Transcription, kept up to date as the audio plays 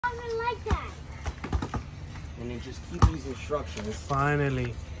and then just keep these instructions.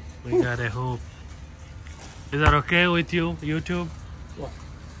 Finally, we got a hoop. Is that okay with you, YouTube? What?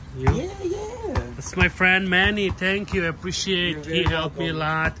 You? Yeah. It's my friend Manny. Thank you. Appreciate. You're He very helped me a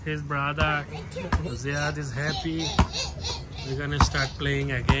lot. His brother Ziad is happy. We're gonna start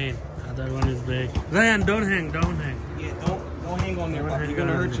playing again. Other one is big. Ryan, don't hang. Don't hang. Yeah, don't hang on there, Pop. You're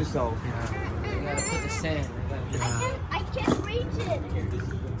gonna hurt yourself. Yeah. You gotta put the sand. Yeah. I can't reach it. I can reach it.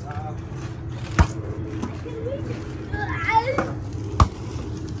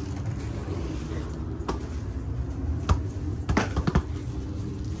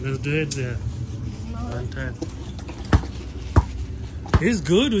 Let's do it there. One time. He's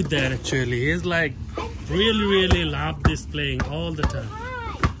good with that actually. He's like really love this playing all the time.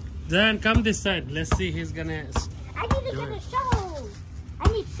 Then come this side. Let's see. He's gonna. I need to get a shovel.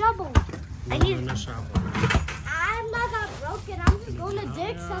 I need shovel. I need a shovel. I'm not that broken. I'm just going to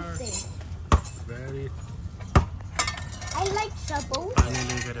dig something. Very. I like shovels.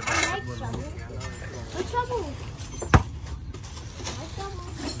 Finally get a I like basketball hoop. shovels. What shovel? My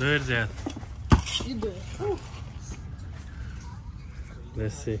shovel. Do it there. You do it. Ooh.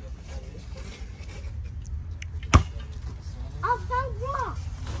 Let's see. I found rock.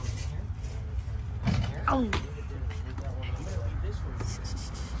 Oh.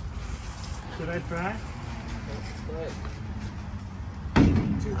 Should I try?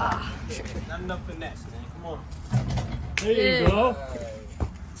 Not enough finesse, man. Come on. There you go.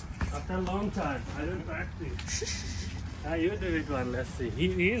 After a long time, I didn't practice. Now you do it one. Let's see.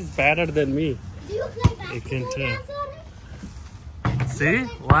 He is better than me. Do you play basketball? You can tell. Daddy? See,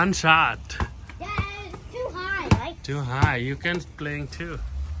 one shot. Yeah, it's too high, right? Too high. You can playing too.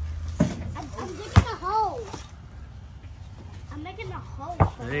 I'm digging a hole. I'm making a hole.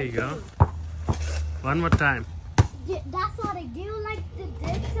 There you go. One more time. That's what I do. Like to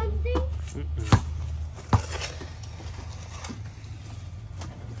dig something.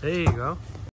 There you go.